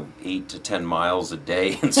walking, 8 to 10 miles a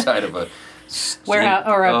day inside of a warehouse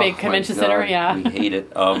or a big convention center. Yeah, we hate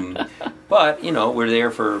it. But we're there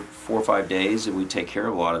for 4 or 5 days, and we take care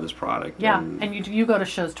of a lot of this product. Yeah, and you go to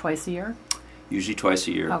shows twice a year. Usually twice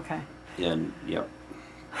a year. Okay. And yep.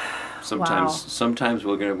 Wow. Sometimes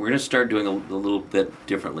we're gonna start doing a little bit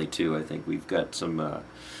differently too. I think we've got some.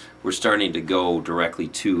 We're starting to go directly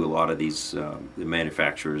to a lot of these the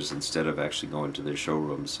manufacturers instead of actually going to their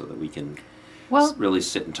showrooms, so that we can really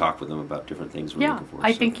sit and talk with them about different things we're looking for.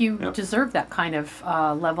 I think you deserve that kind of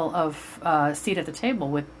level of seat at the table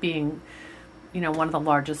with being, one of the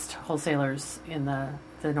largest wholesalers in the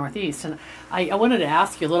Northeast. And I wanted to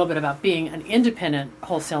ask you a little bit about being an independent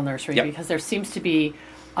wholesale nursery, because there seems to be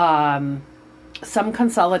some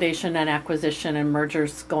consolidation and acquisition and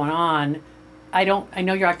mergers going on. I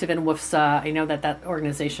know you're active in WFSA. I know that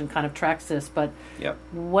organization kind of tracks this, but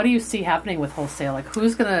what do you see happening with wholesale? Like,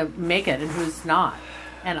 who's going to make it and who's not?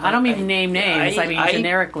 And I don't mean name names. I mean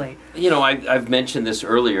generically. I've mentioned this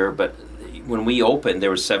earlier, but when we opened, there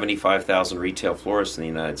were 75,000 retail florists in the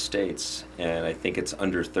United States, and I think it's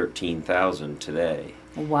under 13,000 today.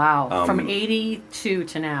 Wow. From 82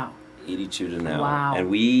 to now. 82 to now. Wow. And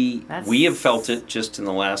we have felt it just in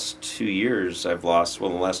the last 2 years. In the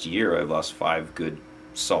last year, I've lost 5 good,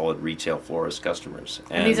 solid retail florist customers.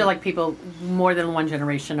 And these are like people more than one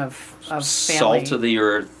generation of family. Salt of the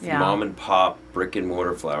earth, mom and pop, brick and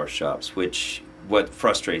mortar flower shops, which what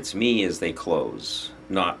frustrates me is they close,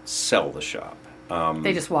 not sell the shop.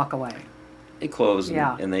 They just walk away. They close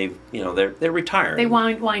and they're retiring. They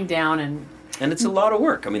wind down and it's a lot of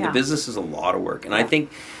work. I mean, the business is a lot of work. And I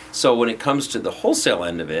think, so when it comes to the wholesale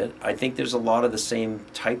end of it, I think there's a lot of the same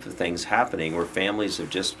type of things happening where families have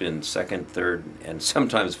just been second, third, and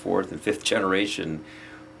sometimes fourth and fifth generation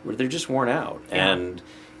where they're just worn out. Yeah. And,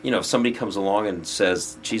 if somebody comes along and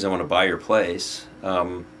says, geez, I want to buy your place,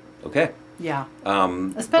 okay. Yeah.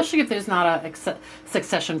 Especially if there's not a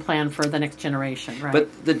succession plan for the next generation, right?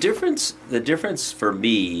 But the difference for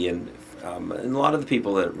me and a lot of the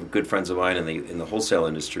people that are good friends of mine in the wholesale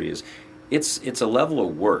industry is it's a level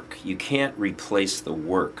of work. You can't replace the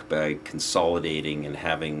work by consolidating and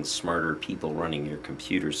having smarter people running your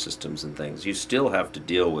computer systems and things. You still have to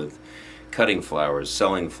deal with cutting flowers,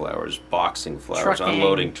 selling flowers, boxing flowers, trucking,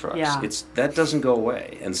 unloading trucks. Yeah. That doesn't go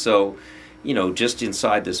away. And so, just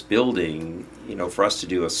inside this building, for us to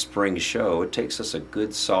do a spring show, it takes us a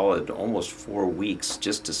good solid almost 4 weeks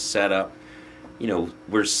just to set up.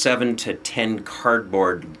 We're 7 to 10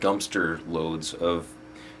 cardboard dumpster loads of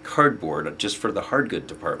cardboard just for the hard good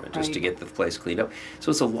department, just to get the place cleaned up. So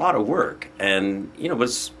it's a lot of work, and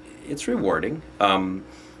but it's rewarding.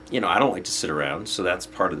 I don't like to sit around, so that's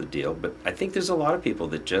part of the deal. But I think there's a lot of people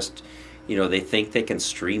that just, they think they can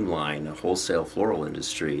streamline a wholesale floral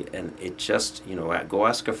industry, and it just, go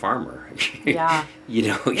ask a farmer. Yeah.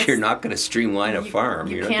 You're not going to streamline a farm.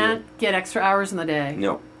 You can't get extra hours in the day.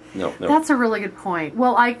 No. That's a really good point.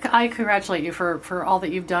 Well, I congratulate you for all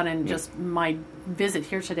that you've done, and just my visit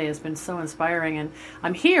here today has been so inspiring, and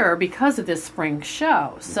I'm here because of this spring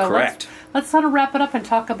show. So correct. Let's sort of wrap it up and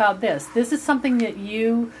talk about this. This is something that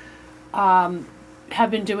you have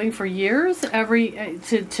been doing for years,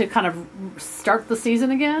 to kind of start the season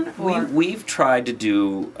again? Or? We've tried to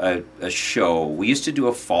do a show. We used to do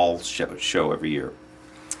a fall show every year.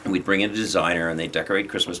 And we'd bring in a designer, and they'd decorate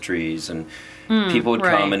Christmas trees, and people would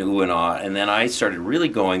come and ooh and ah. And then I started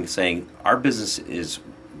really saying, our business is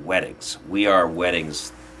weddings. We are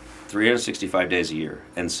weddings 365 days a year.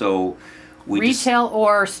 And so we retail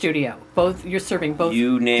or studio, both. You're serving both.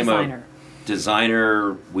 You name a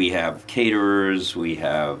designer, we have caterers, we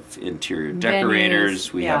have interior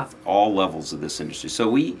decorators, we have all levels of this industry.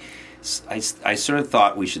 So I sort of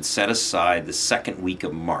thought we should set aside the second week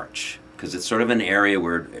of March, because it's sort of an area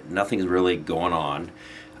where nothing's really going on.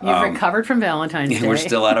 You've recovered from Valentine's Day. We're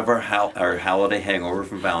still out of our holiday hangover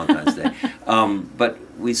from Valentine's Day. But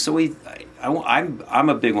I'm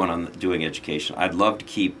a big one on doing education. I'd love to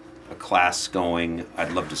keep a class going.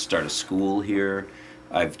 I'd love to start a school here.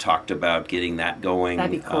 I've talked about getting that going.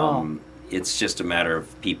 That'd be cool. It's just a matter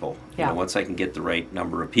of people. Yeah. Once I can get the right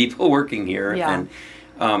number of people working here, and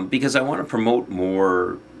because I want to promote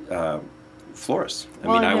more florists.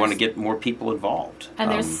 I want to get more people involved.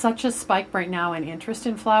 And there's such a spike right now in interest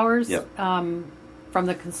in flowers, from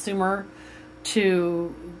the consumer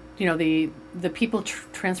to the people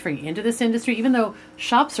transferring into this industry. Even though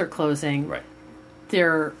shops are closing, right,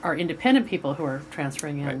 there are independent people who are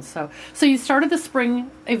transferring in. Right. So you started the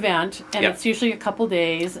spring event, and it's usually a couple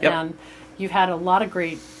days, and you've had a lot of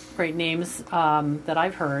great names that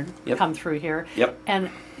I've heard come through here. Yep. And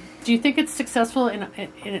do you think it's successful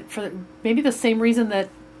in for maybe the same reason that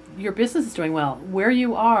your business is doing well? Where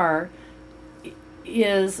you are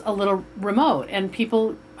is a little remote, and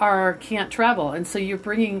people can't travel, and so you're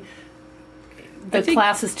bringing the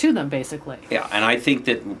classes to them, basically. Yeah, and I think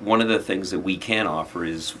that one of the things that we can offer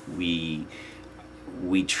is we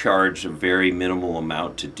charge a very minimal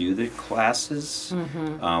amount to do the classes.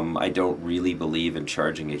 Mm-hmm. I don't really believe in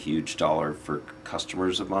charging a huge dollar for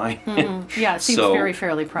customers of mine. Mm-hmm. Yeah, it seems very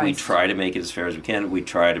fairly priced. We try to make it as fair as we can. We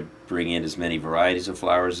try to bring in as many varieties of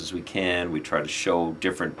flowers as we can. We try to show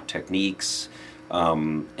different techniques.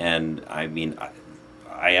 And I mean,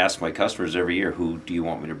 I ask my customers every year, who do you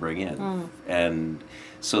want me to bring in? Mm. And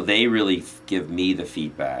so they really give me the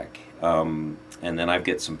feedback. And then I've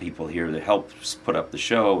got some people here that help put up the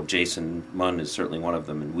show. Jason Munn is certainly one of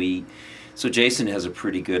them. So Jason has a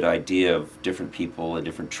pretty good idea of different people and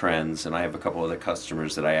different trends. And I have a couple other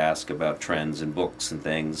customers that I ask about trends and books and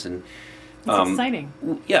things. And it's exciting.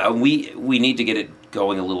 Yeah, we need to get it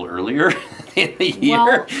going a little earlier in the year.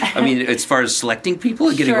 Well, I mean, as far as selecting people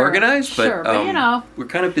and getting organized, but we're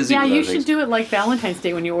kind of busy. Yeah, with you should do it like Valentine's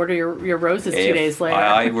Day when you order your roses 2 days later. If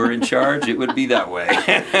I were in charge, it would be that way.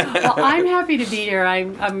 Well, I'm happy to be here.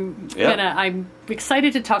 I'm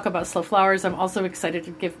excited to talk about slow flowers. I'm also excited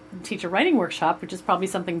to teach a writing workshop, which is probably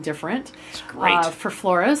something different. It's great for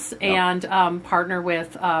florists, and partner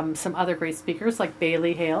with some other great speakers like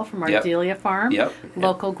Bailey Hale from Ardelia Farm,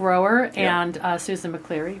 local grower, and Susan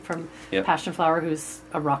McCleary from Passion Flower, who's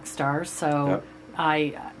a rock star. So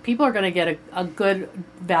people are going to get a good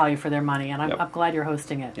value for their money, and I'm glad you're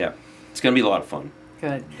hosting it. Yeah, it's going to be a lot of fun.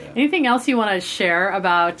 Good. Yeah. Anything else you want to share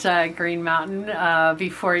about Green Mountain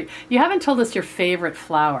before you haven't told us your favorite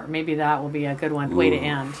flower? Maybe that will be a good way to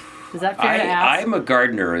end. Is that fair to ask? I'm a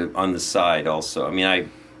gardener on the side also. I mean, I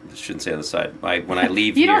shouldn't say on the side. When I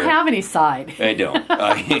leave you here... don't have any side. I don't.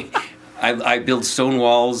 I build stone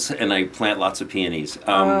walls and I plant lots of peonies.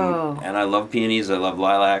 And I love peonies. I love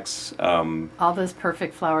lilacs. All those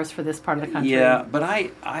perfect flowers for this part of the country. Yeah, but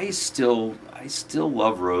I still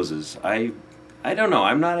love roses. I don't know.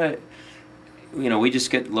 I'm not we just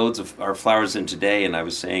get loads of our flowers in today, and I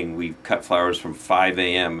was saying we cut flowers from 5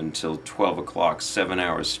 a.m. until 12 o'clock, 7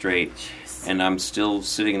 hours straight. Jeez. And I'm still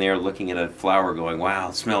sitting there looking at a flower going, wow,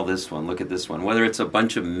 smell this one, look at this one. Whether it's a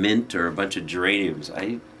bunch of mint or a bunch of geraniums,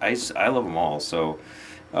 I love them all. So,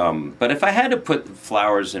 but if I had to put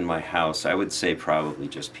flowers in my house, I would say probably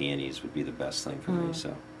just peonies would be the best thing for me.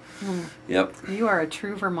 So, Yep. You are a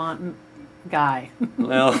true Vermont guy.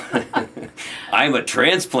 Well, I'm a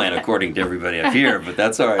transplant according to everybody up here, but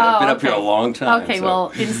that's all right. I've been up here a long time. Okay, well,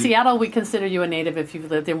 in Seattle, we consider you a native if you've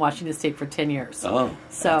lived in Washington State for 10 years. Oh,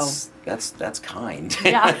 so that's kind.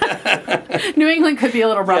 Yeah. New England could be a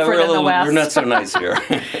little rougher than the West. We're not so nice here.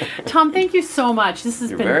 Tom, thank you so much. This has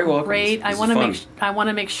been very welcome. Great. I want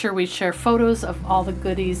to make sure we share photos of all the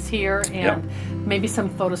goodies here and maybe some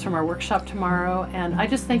photos from our workshop tomorrow. And I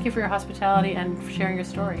just thank you for your hospitality and for sharing your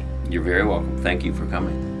story. You're very welcome. Thank you for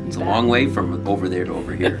coming. It's a long way from over there to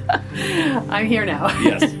over here. I'm here now.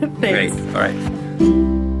 Yes. Thanks. Great. All right.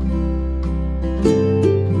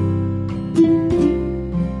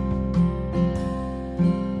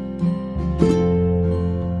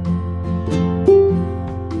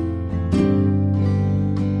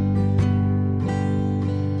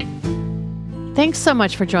 Thanks so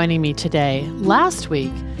much for joining me today. Last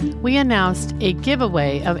week, we announced a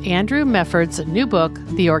giveaway of Andrew Mefford's new book,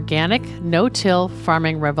 The Organic No-Till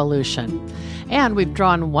Farming Revolution. And we've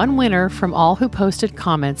drawn one winner from all who posted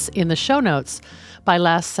comments in the show notes by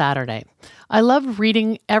last Saturday. I love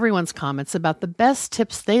reading everyone's comments about the best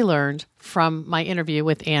tips they learned from my interview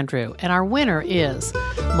with Andrew. And our winner is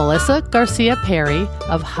Melissa Garcia Perry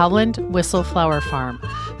of Howland Whistle Flower Farm,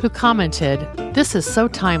 who commented, "This is so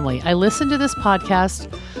timely. I listened to this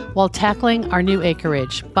podcast while tackling our new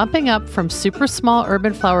acreage. Bumping up from super small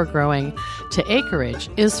urban flower growing to acreage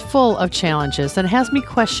is full of challenges and has me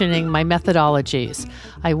questioning my methodologies.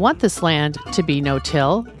 I want this land to be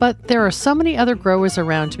no-till, but there are so many other growers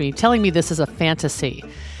around me telling me this is a fantasy."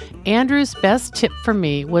 Andrew's best tip for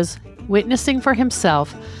me was witnessing for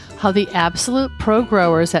himself how the absolute pro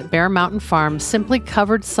growers at Bear Mountain Farm simply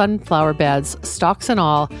covered sunflower beds, stalks and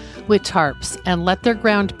all, with tarps and let their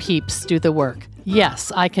ground peeps do the work.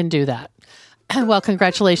 Yes, I can do that. Well,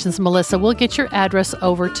 congratulations, Melissa. We'll get your address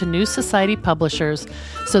over to New Society Publishers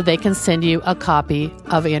so they can send you a copy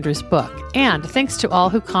of Andrew's book. And thanks to all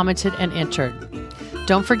who commented and entered.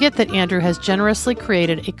 Don't forget that Andrew has generously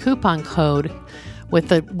created a coupon code with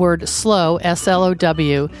the word SLOW,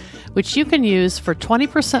 S-L-O-W, which you can use for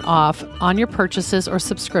 20% off on your purchases or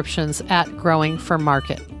subscriptions at Growing for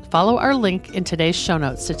Market. Follow our link in today's show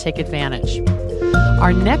notes to take advantage.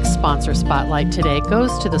 Our next sponsor spotlight today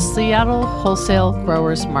goes to the Seattle Wholesale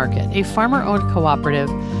Growers Market, a farmer-owned cooperative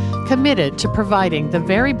committed to providing the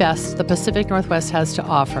very best the Pacific Northwest has to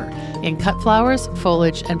offer in cut flowers,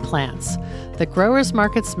 foliage, and plants. The Growers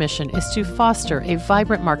Market's mission is to foster a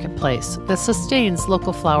vibrant marketplace that sustains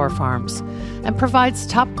local flower farms and provides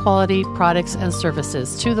top-quality products and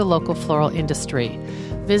services to the local floral industry.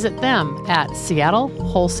 Visit them at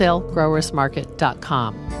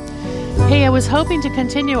seattlewholesalegrowersmarket.com. Hey, I was hoping to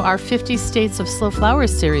continue our 50 States of Slow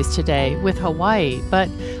Flowers series today with Hawaii, but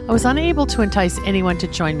I was unable to entice anyone to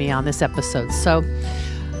join me on this episode, so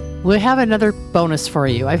we have another bonus for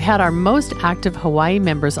you. I've had our most active Hawaii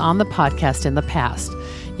members on the podcast in the past.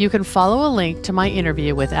 You can follow a link to my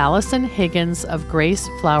interview with Allison Higgins of Grace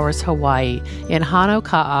Flowers Hawaii in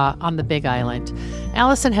Honoka'a on the Big Island.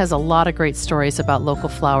 Allison has a lot of great stories about local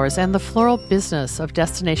flowers and the floral business of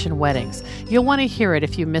destination weddings. You'll want to hear it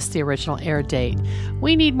if you missed the original air date.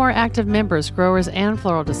 We need more active members, growers, and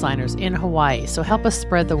floral designers in Hawaii, so help us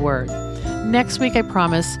spread the word. Next week, I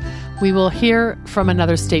promise, we will hear from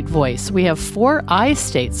another state voice. We have 4 I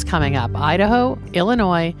states coming up: Idaho,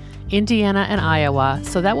 Illinois, Indiana, and Iowa,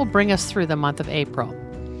 so that will bring us through the month of April.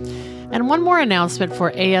 And one more announcement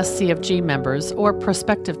for ASCFG members or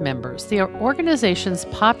prospective members. The organization's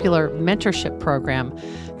popular mentorship program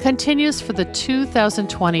continues for the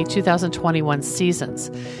 2020-2021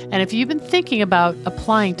 seasons. And if you've been thinking about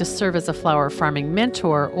applying to serve as a flower farming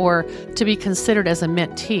mentor or to be considered as a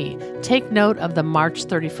mentee, take note of the March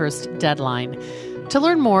 31st deadline. To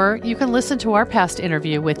learn more, you can listen to our past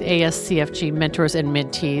interview with ASCFG mentors and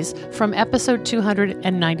mentees from episode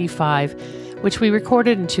 295, which we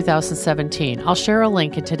recorded in 2017. I'll share a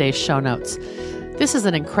link in today's show notes. This is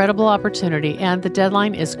an incredible opportunity, and the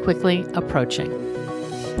deadline is quickly approaching.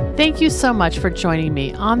 Thank you so much for joining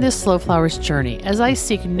me on this Slow Flowers journey as I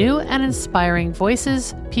seek new and inspiring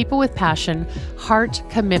voices, people with passion, heart,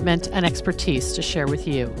 commitment, and expertise to share with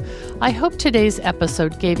you. I hope today's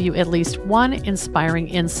episode gave you at least one inspiring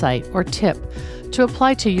insight or tip to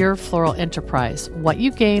apply to your floral enterprise. What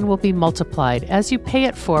you gain will be multiplied as you pay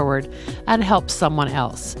it forward and help someone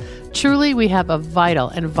else. Truly, we have a vital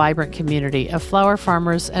and vibrant community of flower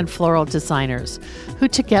farmers and floral designers who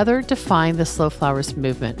together define the Slow Flowers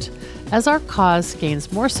movement. As our cause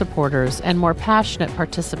gains more supporters and more passionate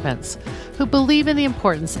participants who believe in the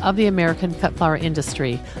importance of the American cut flower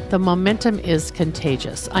industry, the momentum is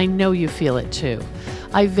contagious. I know you feel it too.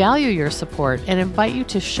 I value your support and invite you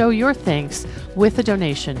to show your thanks with a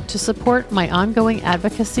donation to support my ongoing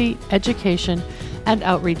advocacy, education, and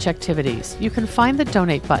outreach activities. You can find the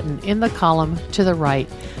donate button in the column to the right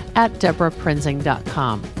at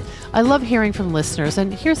deborahprinzing.com. I love hearing from listeners,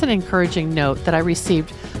 and here's an encouraging note that I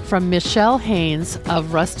received from Michelle Haynes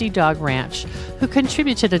of Rusty Dog Ranch, who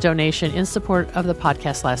contributed a donation in support of the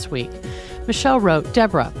podcast last week. Michelle wrote,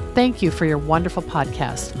 "Deborah, thank you for your wonderful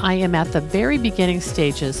podcast. I am at the very beginning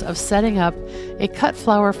stages of setting up a cut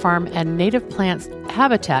flower farm and native plant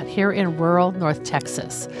habitat here in rural North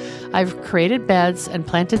Texas. I've created beds and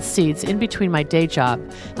planted seeds in between my day job,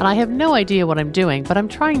 and I have no idea what I'm doing, but I'm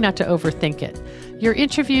trying not to overthink it. Your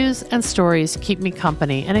interviews and stories keep me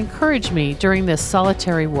company and encourage me during this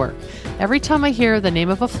solitary work. Every time I hear the name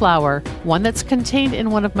of a flower, one that's contained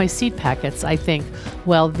in one of my seed packets, I think,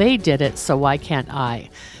 well, they did it, so why can't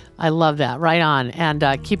I?" I love that. Right on. And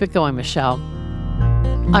keep it going, Michelle.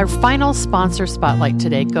 Our final sponsor spotlight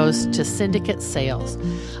today goes to Syndicate Sales,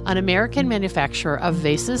 an American manufacturer of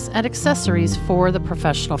vases and accessories for the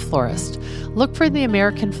professional florist. Look for the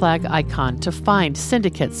American flag icon to find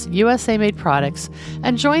Syndicate's USA-made products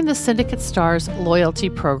and join the Syndicate Stars loyalty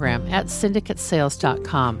program at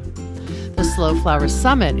syndicatesales.com. The Slow Flowers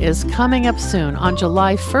Summit is coming up soon on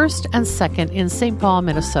July 1st and 2nd in St. Paul,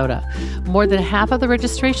 Minnesota. More than half of the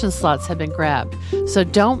registration slots have been grabbed, so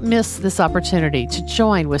don't miss this opportunity to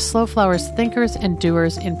join with Slow Flowers thinkers and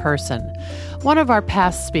doers in person. One of our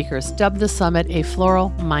past speakers dubbed the summit a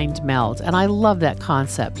floral mind meld, and I love that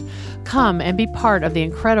concept. Come and be part of the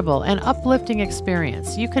incredible and uplifting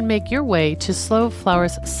experience. You can make your way to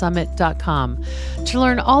slowflowerssummit.com to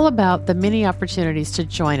learn all about the many opportunities to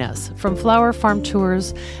join us, from flower farm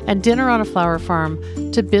tours and dinner on a flower farm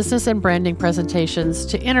to business and branding presentations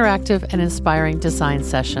to interactive and inspiring design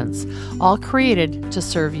sessions, all created to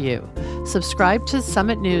serve you. Subscribe to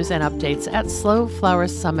Summit news and updates at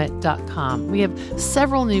slowflowerssummit.com. We have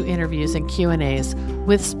several new interviews and Q&As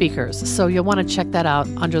with speakers, so you'll want to check that out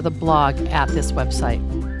under the blog at this website.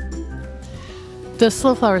 The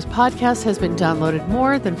Slow Flowers podcast has been downloaded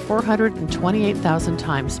more than 428,000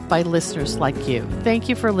 times by listeners like you. Thank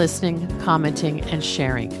you for listening, commenting, and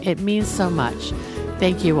sharing. It means so much.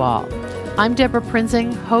 Thank you all. I'm Deborah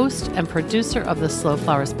Prinzing, host and producer of the Slow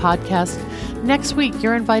Flowers podcast. Next week,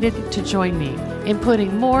 you're invited to join me in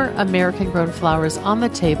putting more American-grown flowers on the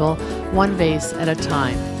table, one vase at a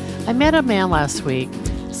time. I met a man last week,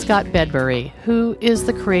 Scott Bedbury, who is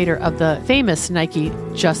the creator of the famous Nike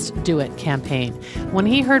Just Do It campaign. When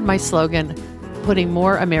he heard my slogan, putting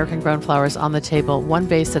more American-grown flowers on the table, one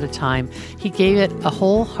vase at a time, he gave it a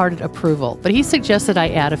wholehearted approval. But he suggested I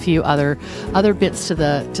add a few other bits to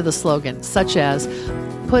the slogan, such as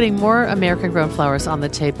putting more American-grown flowers on the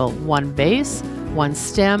table, one vase, one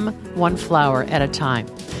stem, one flower at a time.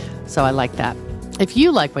 So I like that. If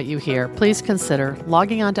you like what you hear, please consider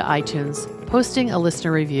logging onto iTunes, posting a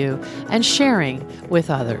listener review, and sharing with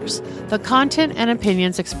others. The content and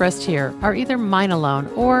opinions expressed here are either mine alone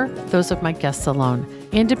or those of my guests alone,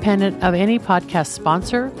 independent of any podcast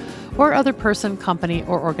sponsor or other person, company,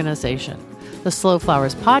 or organization. The Slow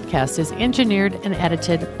Flowers podcast is engineered and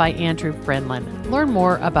edited by Andrew Brenlin. Learn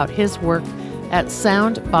more about his work at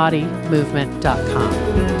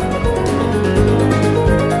soundbodymovement.com.